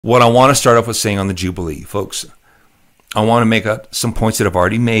what I want to start off with saying on the Jubilee, folks, I want to make some points that I've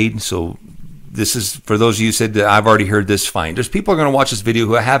already made. So this is for those of you who said that I've already heard this, fine. There's people who are going to watch this video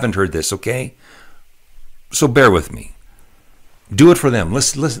who haven't heard this, okay? So bear with me. Do it for them.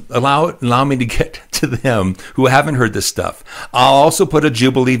 Listen, allow me to get to them who haven't heard this stuff. I'll also put the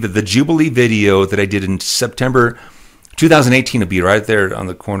Jubilee video that I did in September 2018 will be right there on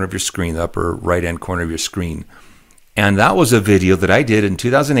the corner of your screen, the upper right-hand corner of your screen. And that was a video that I did in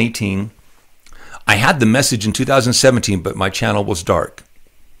 2018. I had the message in 2017, but my channel was dark.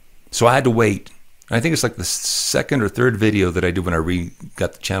 So I had to wait. I think it's like the second or third video that I did when I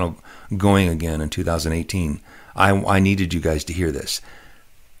got the channel going again in 2018. I needed you guys to hear this.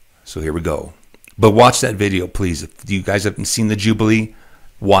 So here we go. But watch that video, please. If you guys haven't seen the Jubilee,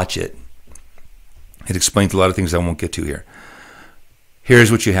 watch it. It explains a lot of things I won't get to here.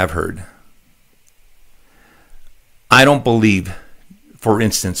 Here's what you have heard. I don't believe, for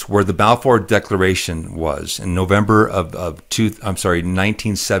instance, where the Balfour Declaration was in November of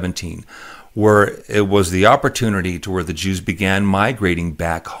 1917, where it was the opportunity to where the Jews began migrating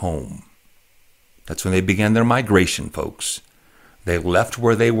back home. That's when they began their migration, folks. They left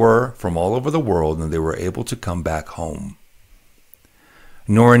where they were from all over the world, and they were able to come back home.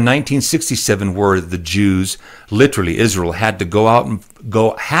 Nor in 1967, where the Jews, literally Israel, had to go out and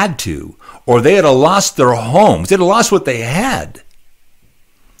or they had lost their homes. They had lost what they had.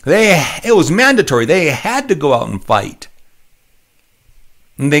 It was mandatory. They had to go out and fight.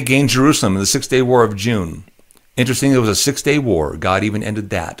 And they gained Jerusalem in the 6-day War of June. Interesting, it was a 6-day war. God even ended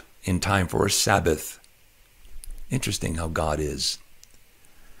that in time for a Sabbath. Interesting how God is.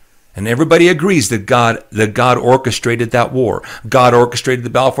 And everybody agrees that God orchestrated that war. God orchestrated the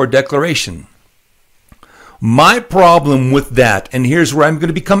Balfour Declaration. My problem with that, and here's where I'm going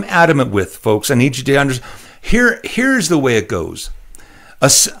to become adamant with, folks. I need you to understand. Here's the way it goes. A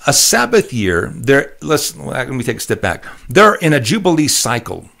Sabbath year, let me take a step back. They're in a Jubilee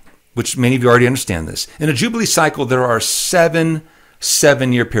cycle, which many of you already understand this. In a Jubilee cycle, there are 7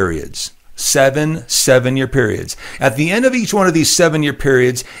 7-year periods. 7 7-year periods. At the end of each one of these 7-year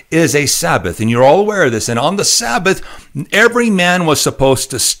periods is a Sabbath, and you're all aware of this. And on the Sabbath, every man was supposed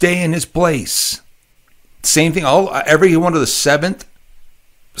to stay in his place. Same thing, every one of the seventh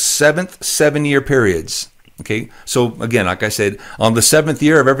 7-year periods. Okay, so again, like I said, on the 7th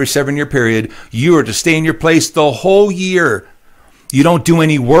year of every 7-year period, you are to stay in your place the whole year. You don't do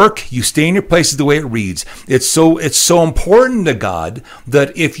any work. You stay in your place is the way it reads. It's so important to God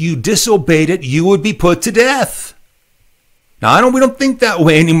that if you disobeyed it, you would be put to death. Now, we don't think that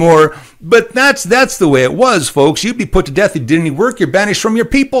way anymore, but that's the way it was, folks. You'd be put to death if you did any work. You're banished from your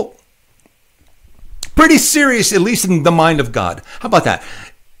people. Pretty serious, at least in the mind of God. How about that?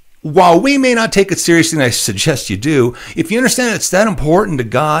 While we may not take it seriously, and I suggest you do, if you understand it's that important to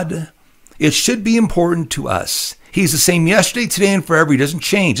God, it should be important to us. He's the same yesterday, today, and forever. He doesn't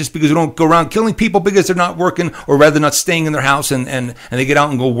change. Just because we don't go around killing people because they're not working, or rather not staying in their house, and they get out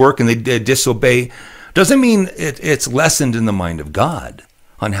and go work and they disobey, doesn't mean it's lessened in the mind of God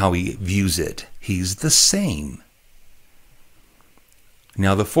on how he views it. He's the same.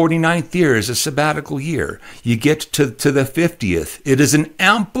 Now, the 49th year is a sabbatical year. You get to the 50th. It is an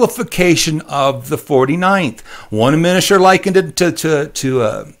amplification of the 49th. One minister likened it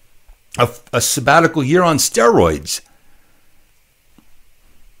to a sabbatical year on steroids.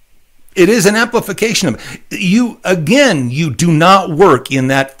 It is an amplification of you. Again, you do not work in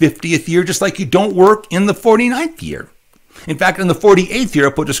that 50th year, just like you don't work in the 49th year. In fact, in the 48th year,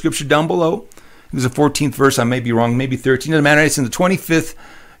 I put the scripture down below. It was the 14th verse. I may be wrong, maybe 13. It doesn't matter. It's in the 25th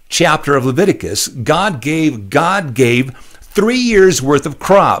chapter of Leviticus. God gave 3 years worth of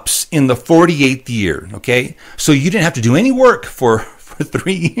crops in the 48th year. Okay, so you didn't have to do any work for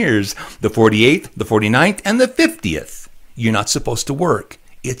 3 years. The 48th, the 49th, and the 50th. You're not supposed to work.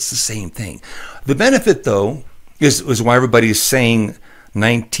 It's the same thing. The benefit, though, is why everybody is saying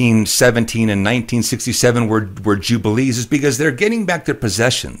 1917 and 1967 were jubilees, is because they're getting back their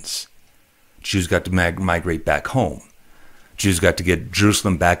possessions. Jews got to migrate back home. Jews got to get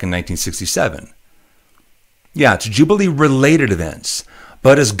Jerusalem back in 1967. Yeah, it's Jubilee-related events.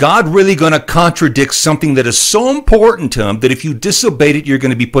 But is God really going to contradict something that is so important to him that if you disobeyed it, you're going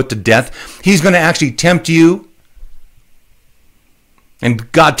to be put to death? He's going to actually tempt you.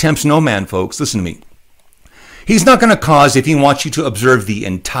 And God tempts no man, folks. Listen to me. He's not going to cause, if he wants you to observe the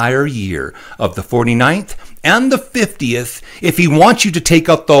entire year of the 49th and the 50th, if he wants you to take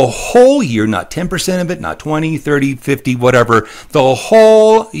out the whole year, not 10% of it, not 20, 30, 50, whatever, the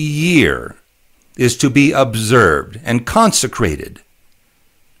whole year is to be observed and consecrated.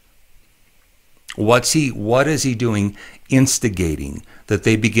 What is he doing? Instigating that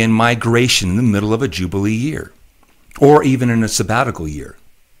they begin migration in the middle of a Jubilee year, or even in a sabbatical year.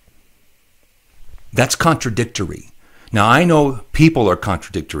 That's contradictory. Now, I know people are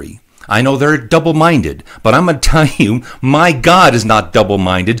contradictory. I know they're double-minded, but I'm going to tell you, my God is not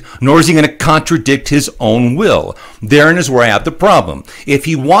double-minded, nor is he going to contradict his own will. Therein is where I have the problem. If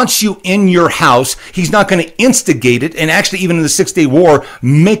he wants you in your house, he's not going to instigate it, and actually even in the Six-Day War,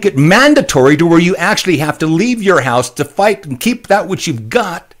 make it mandatory to where you actually have to leave your house to fight and keep that which you've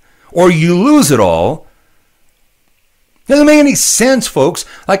got, or you lose it all. Doesn't make any sense, folks.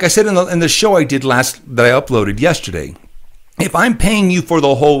 Like I said in the show I did that I uploaded yesterday, if I'm paying you for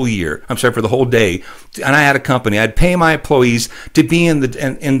the whole year, for the whole day, and I had a company, I'd pay my employees to be in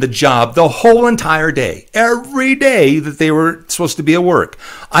the job the whole entire day, every day that they were supposed to be at work.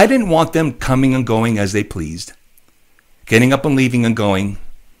 I didn't want them coming and going as they pleased, getting up and leaving and going.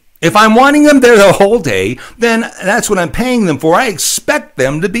 If I'm wanting them there the whole day, then that's what I'm paying them for. I expect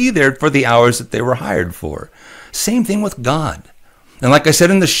them to be there for the hours that they were hired for. Same thing with God. And like I said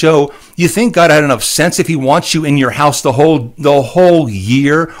in the show, you think God had enough sense if he wants you in your house the whole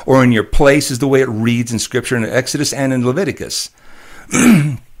year, or in your place, is the way it reads in Scripture in Exodus and in Leviticus,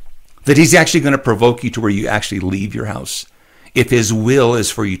 that he's actually going to provoke you to where you actually leave your house if his will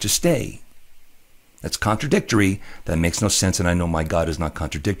is for you to stay. That's contradictory. That makes no sense, and I know my God is not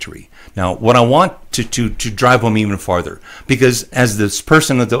contradictory. Now, what I want to drive home even farther, because as this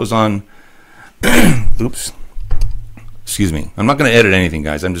person that was on, oops, excuse me. I'm not going to edit anything,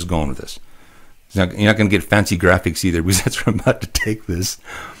 guys. I'm just going with this. You're not going to get fancy graphics either, because that's where I'm about to take this.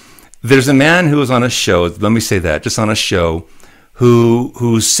 There's a man who was on a show, let me say that, just on a show,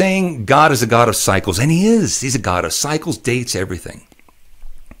 who's saying God is a God of cycles. And he is. He's a God of cycles, dates, everything.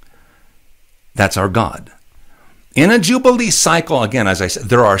 That's our God. In a Jubilee cycle, again, as I said,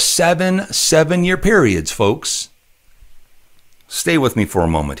 there are 7 seven-year periods, folks. Stay with me for a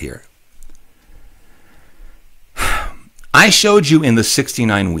moment here. I showed you in the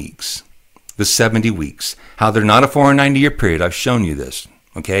 69 weeks, the 70 weeks, how they're not a 490-year period. I've shown you this,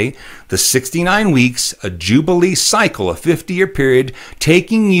 okay? The 69 weeks, a Jubilee cycle, a 50-year period,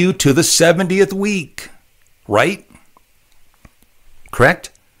 taking you to the 70th week, right?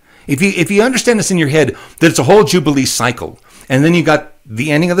 Correct? If you understand this in your head, that it's a whole Jubilee cycle, and then you got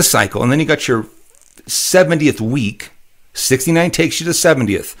the ending of the cycle, and then you got your 70th week, 69 takes you to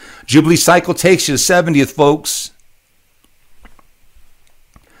 70th. Jubilee cycle takes you to 70th, folks.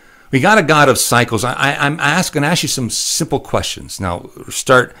 We got a God of cycles. I'm going to ask you some simple questions. Now,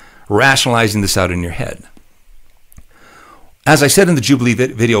 start rationalizing this out in your head. As I said in the Jubilee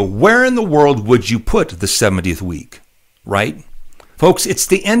video, where in the world would you put the 70th week, right? Folks, it's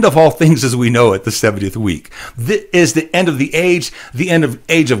the end of all things as we know it, the 70th week. This is the end of the end of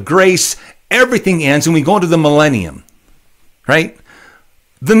age of grace. Everything ends, and we go into the millennium, right?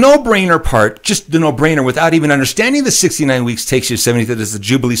 The no-brainer part, just the no-brainer, without even understanding the 69 weeks takes you to 70th, that is the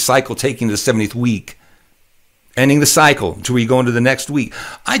Jubilee cycle taking you to the 70th week, ending the cycle until we go into the next week.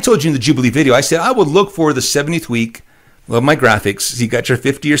 I told you in the Jubilee video, I said I would look for the 70th week of my graphics. You got your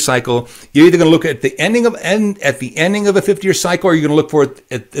 50-year cycle. You're either going to look at the ending of a 50-year cycle, or you're going to look for it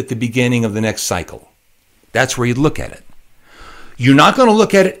at the beginning of the next cycle. That's where you look at it. You're not going to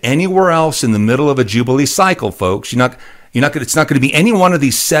look at it anywhere else in the middle of a Jubilee cycle, folks. It's not going to be any one of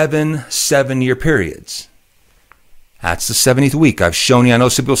these 7 seven-year periods. That's the 70th week. I've shown you. I know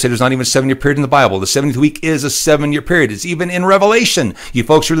some people say there's not even a 7-year period in the Bible. The 70th week is a 7-year period. It's even in Revelation. You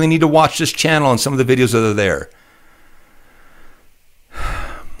folks really need to watch this channel and some of the videos that are there.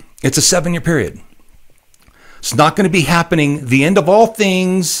 It's a 7-year period. It's not going to be happening. The end of all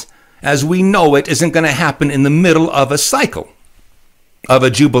things, as we know it, isn't going to happen in the middle of a cycle, of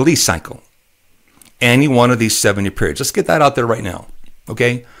a Jubilee cycle. Any one of these 7-year periods. Let's get that out there right now,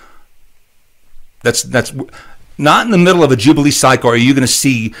 okay? That's not in the middle of a Jubilee cycle are you going to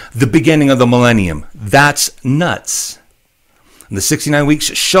see the beginning of the millennium. That's nuts. And the 69 weeks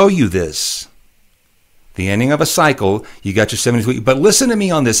show you this. The ending of a cycle, you got your 70th week. But listen to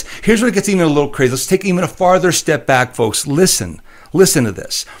me on this. Here's where it gets even a little crazy. Let's take even a farther step back, folks. Listen to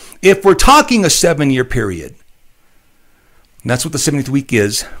this. If we're talking a 7-year period, and that's what the 70th week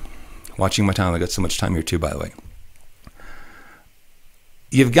is. Watching my time, I got so much time here too, by the way.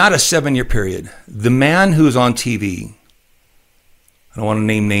 You've got a 7-year period. The man who's on TV, I don't want to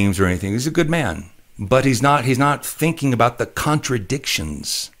name names or anything, he's a good man, but he's not thinking about the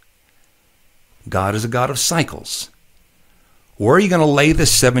contradictions. God is a God of cycles. Where are you going to lay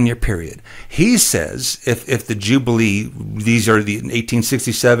this 7-year period? He says if the Jubilee, these are the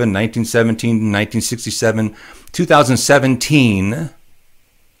 1867, 1917, 1967, 2017,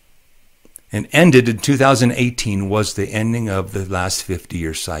 and ended in 2018 was the ending of the last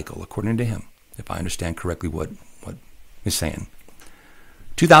 50-year cycle, according to him, if I understand correctly what he's saying.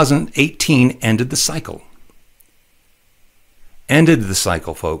 2018 ended the cycle. Ended the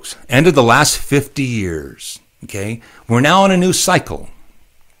cycle, folks. Ended the last 50 years. Okay? We're now in a new cycle.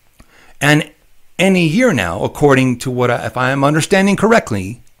 And any year now, according to what, if I am understanding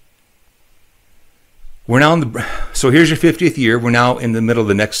correctly, we're now in the, so here's your 50th year. We're now in the middle of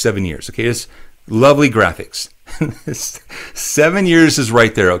the next 7 years. Okay? It's lovely graphics. 7 years is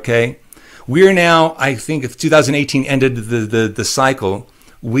right there, okay? We are now, I think if 2018 ended the cycle,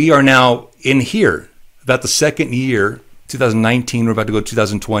 we are now in here, about the second year. 2019, we're about to go to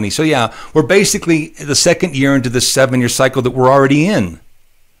 2020. So yeah, we're basically the second year into the 7-year cycle that we're already in.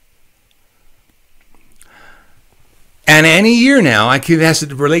 And any year now, it has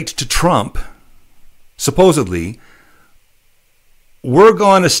to relate to Trump, supposedly, we're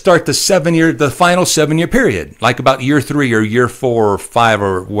going to start the final 7-year period, like about year 3 or year 4 or 5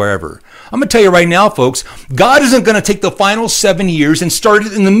 or wherever. I'm going to tell you right now, folks, God isn't going to take the final 7 years and start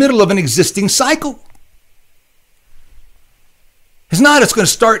it in the middle of an existing cycle. It's not. It's going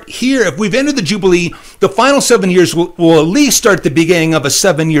to start here. If we've entered the Jubilee, the final 7 years will at least start the beginning of a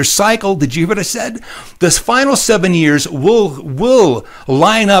 7-year cycle. Did you hear what I said? This final 7 years will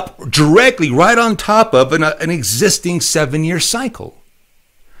line up directly right on top of an existing 7-year cycle.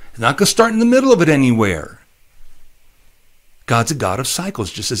 It's not going to start in the middle of it anywhere. God's a God of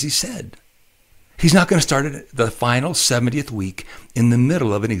cycles, just as he said. He's not going to start the final 70th week in the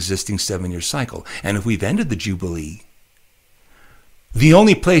middle of an existing 7-year cycle. And if we've ended the Jubilee, the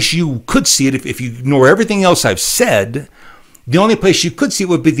only place you could see it, if you ignore everything else I've said, the only place you could see it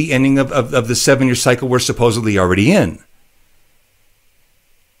would be the ending of the 7-year cycle we're supposedly already in.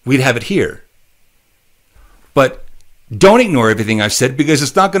 We'd have it here. But don't ignore everything I've said, because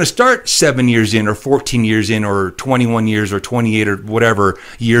it's not going to start 7 years in or 14 years in or 21 years or 28 or whatever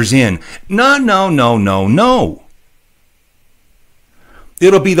years in. No.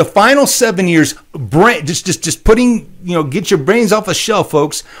 It'll be the final 7 years. Just putting, get your brains off the shelf,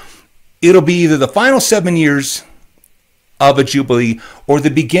 folks. It'll be either the final 7 years of a Jubilee or the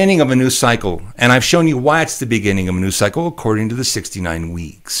beginning of a new cycle. And I've shown you why it's the beginning of a new cycle according to the 69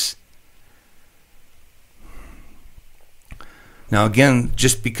 weeks. Now, again,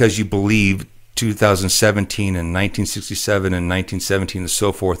 just because you believe 2017 and 1967 and 1917 and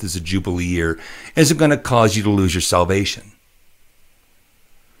so forth is a Jubilee year isn't going to cause you to lose your salvation.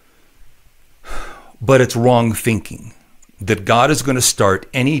 But it's wrong thinking that God is going to start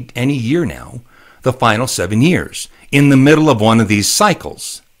any year now, the final 7 years, in the middle of one of these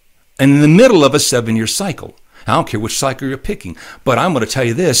cycles, and in the middle of a 7-year cycle. I don't care which cycle you're picking, but I'm going to tell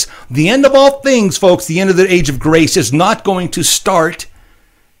you this. The end of all things, folks, the end of the age of grace is not going to start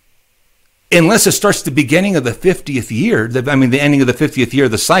unless it starts the beginning of the 50th year. The ending of the 50th year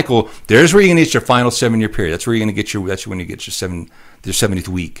of the cycle. There's where you're going to get your final 7-year period. That's where you're going to get that's when you get your 70th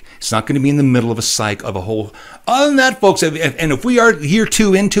week. It's not going to be in the middle of a cycle of a whole. Other than that, folks, and if we are year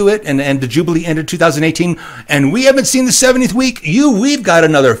 2 into it, and the Jubilee ended 2018, and we haven't seen the 70th week, we've got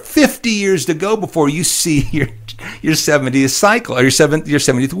another 50 years to go before you see your 70th cycle or your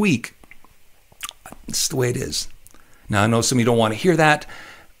 70th week. It's the way it is. Now I know some of you don't want to hear that,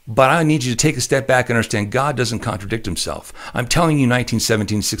 but I need you to take a step back and understand God doesn't contradict himself. I'm telling you,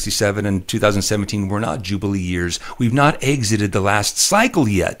 1917, 67, and 2017 were not Jubilee years. We've not exited the last cycle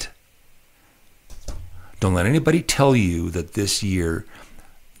yet. Don't let anybody tell you that this year,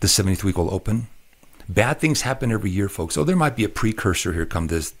 the 70th week will open. Bad things happen every year, folks. Oh, there might be a precursor here come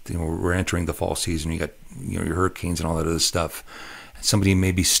this. We're entering the fall season. You got your hurricanes and all that other stuff. Somebody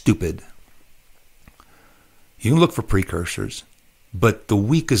may be stupid. You can look for precursors. But the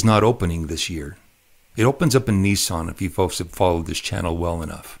week is not opening this year. It opens up in Nissan if you folks have followed this channel well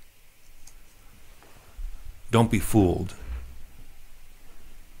enough. Don't be fooled.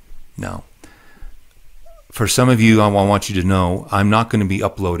 Now, for some of you, I want you to know, I'm not going to be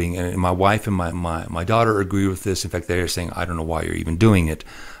uploading, and my wife and my daughter agree with this. In fact, they're saying, I don't know why you're even doing it,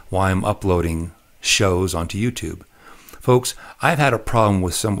 why I'm uploading shows onto YouTube. Folks, I've had a problem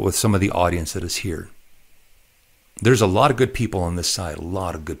with some of the audience that is here. There's a lot of good people on this side, a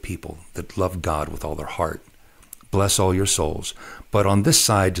lot of good people that love God with all their heart. Bless all your souls. But on this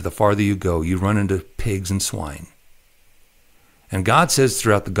side, to the farther you go, you run into pigs and swine. And God says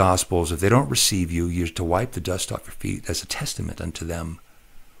throughout the Gospels, if they don't receive you, you're to wipe the dust off your feet as a testament unto them.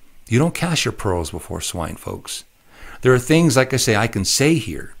 You don't cast your pearls before swine, folks. There are things, like I say, I can say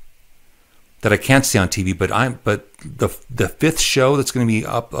here that I can't see on TV. But the fifth show that's going to be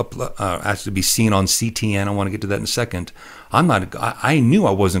has to be seen on CTN. I want to get to that in a second. I knew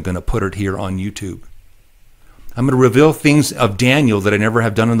I wasn't going to put it here on YouTube. I'm going to reveal things of Daniel that I never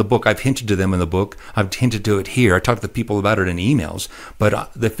have done in the book. I've hinted to them in the book. I've hinted to it here. I talked to people about it in emails.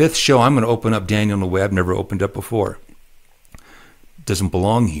 But the fifth show, I'm going to open up Daniel in a way I've never opened up before. It doesn't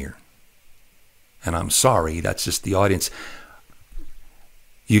belong here. And I'm sorry. That's just the audience.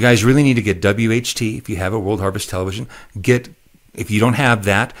 You guys really need to get WHT if you have a World Harvest Television. If you don't have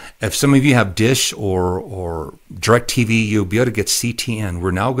that, if some of you have Dish or DirecTV, you'll be able to get CTN.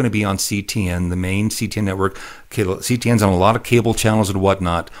 We're now going to be on CTN, the main CTN network. CTN's on a lot of cable channels and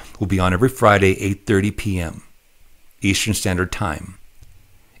whatnot. We'll be on every Friday, 8:30 p.m. Eastern Standard Time.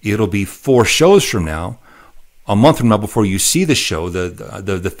 It'll be 4 shows from now, a month from now, before you see the show,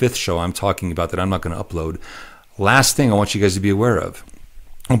 the fifth show I'm talking about that I'm not going to upload. Last thing I want you guys to be aware of.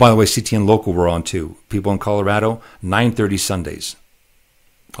 Oh, by the way, CTN Local we're on too. People in Colorado, 9:30 Sundays.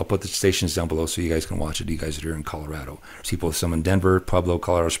 I'll put the stations down below so you guys can watch it. You guys that are in Colorado. There's people, some in Denver, Pueblo,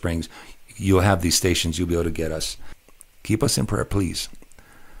 Colorado Springs. You'll have these stations. You'll be able to get us. Keep us in prayer, please.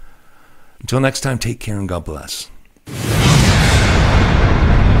 Until next time, take care and God bless.